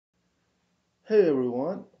Hey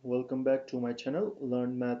everyone, welcome back to my channel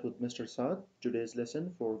Learn Math with Mr. Saad. Today's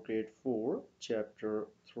lesson for grade 4, chapter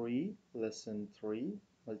 3, lesson 3,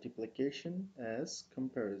 multiplication as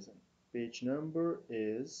comparison. Page number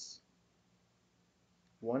is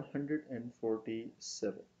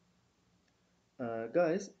 147.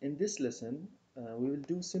 Guys, in this lesson, we will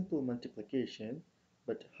do simple multiplication,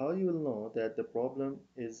 but how you will know that the problem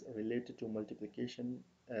is related to multiplication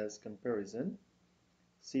as comparison?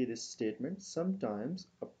 See this statement. Sometimes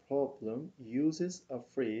a problem uses a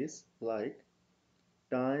phrase like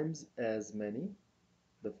times as many,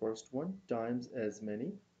 the first one, times as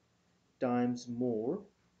many, times more,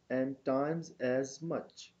 and times as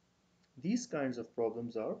much. These kinds of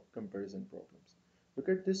problems are comparison problems. Look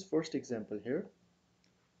at this first example here.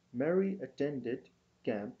 Mary attended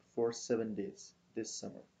camp for 7 days this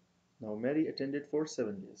summer. Now Mary attended for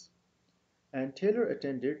 7 days. And Taylor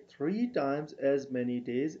attended 3 times as many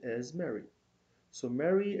days as Mary. So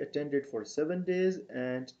Mary attended for 7 days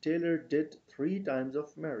and Taylor did 3 times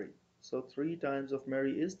of Mary. So 3 times of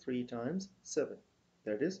Mary is 3 times 7.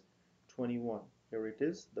 That is 21. Here it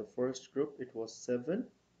is. The first group, it was 7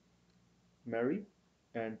 Mary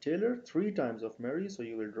and Taylor, 3 times of Mary. So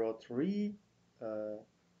you will draw 3 uh,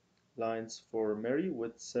 lines for Mary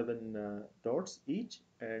with 7 dots each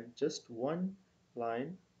and just 1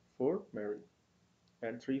 line for Mary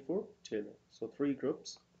and 3 for Taylor. So 3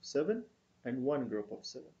 groups of 7 and 1 group of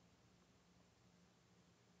 7.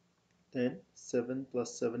 Then 7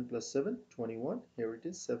 plus 7 plus 7, 21. Here it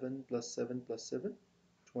is, 7 plus 7 plus 7,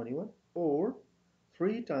 21. Or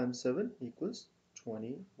 3 times 7 equals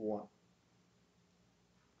 21.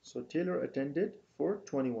 So Taylor attended for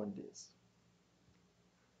 21 days.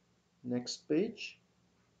 Next page,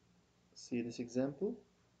 see this example.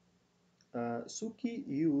 Suki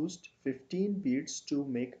used 15 beads to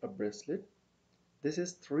make a bracelet. This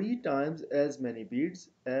is 3 times as many beads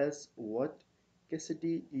as what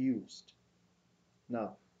Cassidy used.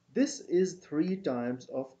 Now, this is 3 times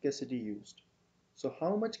of Cassidy used. So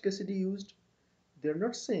how much Cassidy used? They're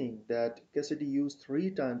not saying that Cassidy used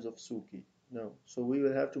 3 times of Suki. No. So we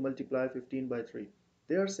will have to multiply 15 by 3.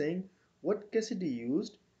 They are saying what Cassidy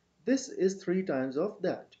used, this is 3 times of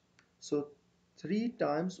that. So 3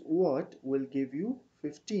 times what will give you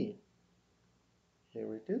 15?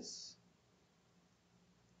 Here it is.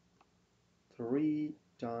 3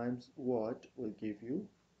 times what will give you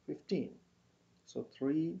 15? So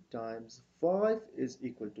 3 times 5 is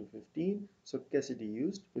equal to 15. So Cassidy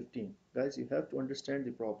used 15. Guys, you have to understand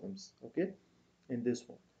the problems, okay, in this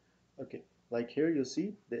one. Okay, like here you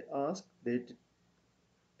see, they asked,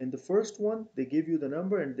 in the first one, they give you the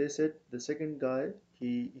number and they said the second guy,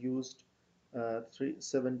 he used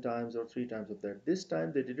 7 times or 3 times of that. This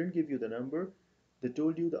time they didn't give you the number, they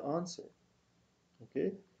told you the answer,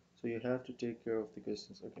 okay? So you have to take care of the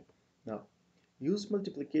questions, okay? Now, use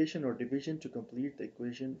multiplication or division to complete the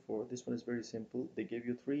equation. For this one is very simple. They give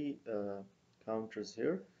you 3 counters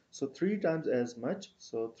here. So 3 times as much.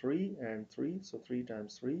 So 3 and 3. So 3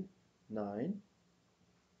 times 3, 9.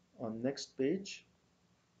 On next page,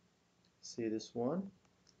 see this one.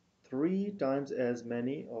 3 times as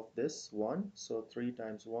many of this 1. So 3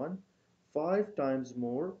 times 1. 5 times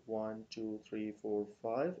more. 1, 2, 3, 4,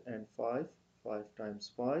 5. And 5. 5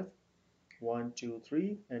 times 5. 1, 2,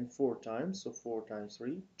 3, and 4 times. So 4 times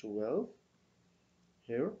 3, 12.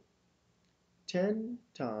 Here, 10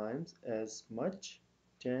 times as much.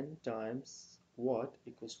 10 times what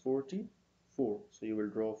equals 44. So you will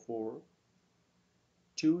draw 4.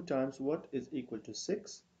 2 times what is equal to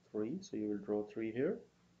 6? 3. So you will draw 3 here.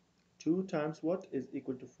 2 times what is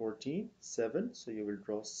equal to 14? 7. So you will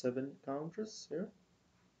draw 7 counters here.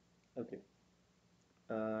 Okay.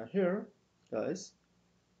 Here, guys,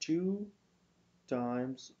 2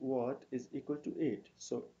 times what is equal to 8.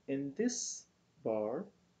 So in this bar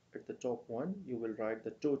at the top one, you will write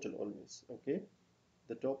the total always, okay?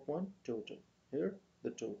 The top one, total. Here, the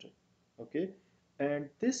total, okay? And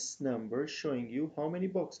this number showing you how many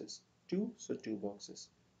boxes? 2, so 2 boxes.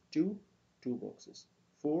 2, 2 boxes.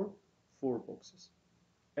 4, 4 boxes.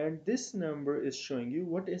 And this number is showing you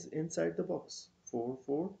what is inside the box. 4,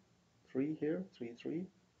 4, 3 here, 3, 3,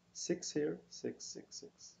 6 here, 6, 6,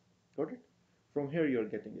 6. Got it? From here you're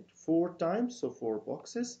getting it. 4 times, so 4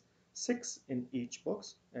 boxes, 6 in each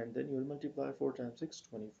box, and then you'll multiply 4 times 6,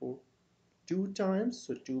 24. 2 times,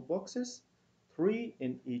 so 2 boxes, 3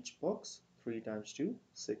 in each box, 3 times 2,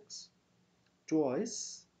 6.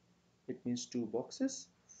 Twice, it means 2 boxes,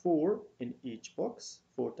 4 in each box,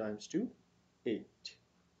 4 times 2, 8.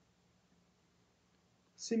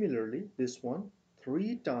 Similarly, this one,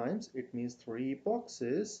 3 times, it means 3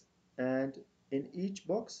 boxes, and in each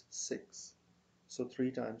box, 6. So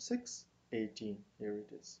 3 times 6, 18. Here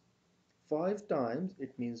it is. 5 times,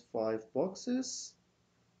 it means 5 boxes,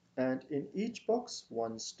 and in each box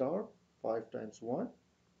 1 star. 5 times 1,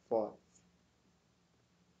 5.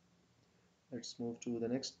 Let's move to the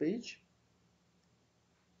next page.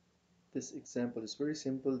 This example is very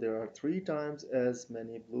simple. There are 3 times as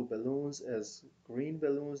many blue balloons as green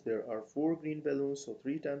balloons. There are 4 green balloons, so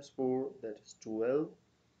 3 times 4, that is 12.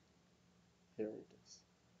 Here it is.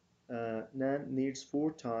 Nan needs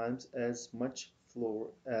 4 times as much flour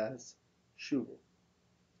as sugar.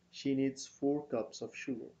 She needs 4 cups of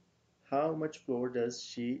sugar. How much flour does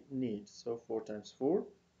she need? So 4 times 4,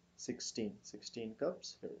 16. 16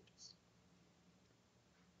 cups. Here it is.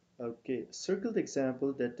 Okay, circle the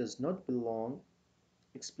example that does not belong.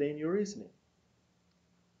 Explain your reasoning.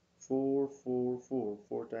 4, 4, 4.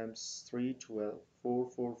 4 times 3, 12. 4,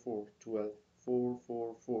 4, 4, 12. 4,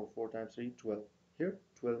 4, 4. 4 times 3, 12. Here,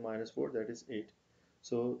 12 minus 4, that is 8.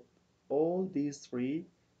 So all these three,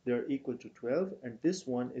 they are equal to 12, and this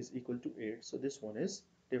one is equal to 8. So this one is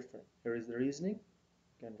different. Here is the reasoning.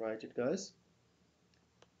 You can write it, guys.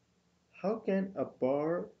 How can a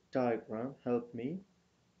bar diagram help me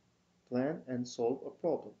plan and solve a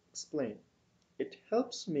problem? Explain. It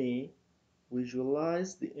helps me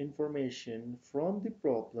visualize the information from the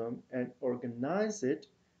problem and organize it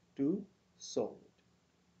to solve it.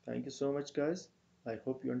 Thank you so much, guys. I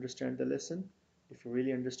hope you understand the lesson. If you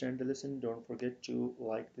really understand the lesson, don't forget to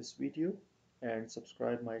like this video and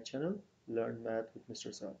subscribe my channel, Learn Math with Mr.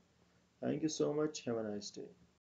 Saab. Thank you so much. Have a nice day.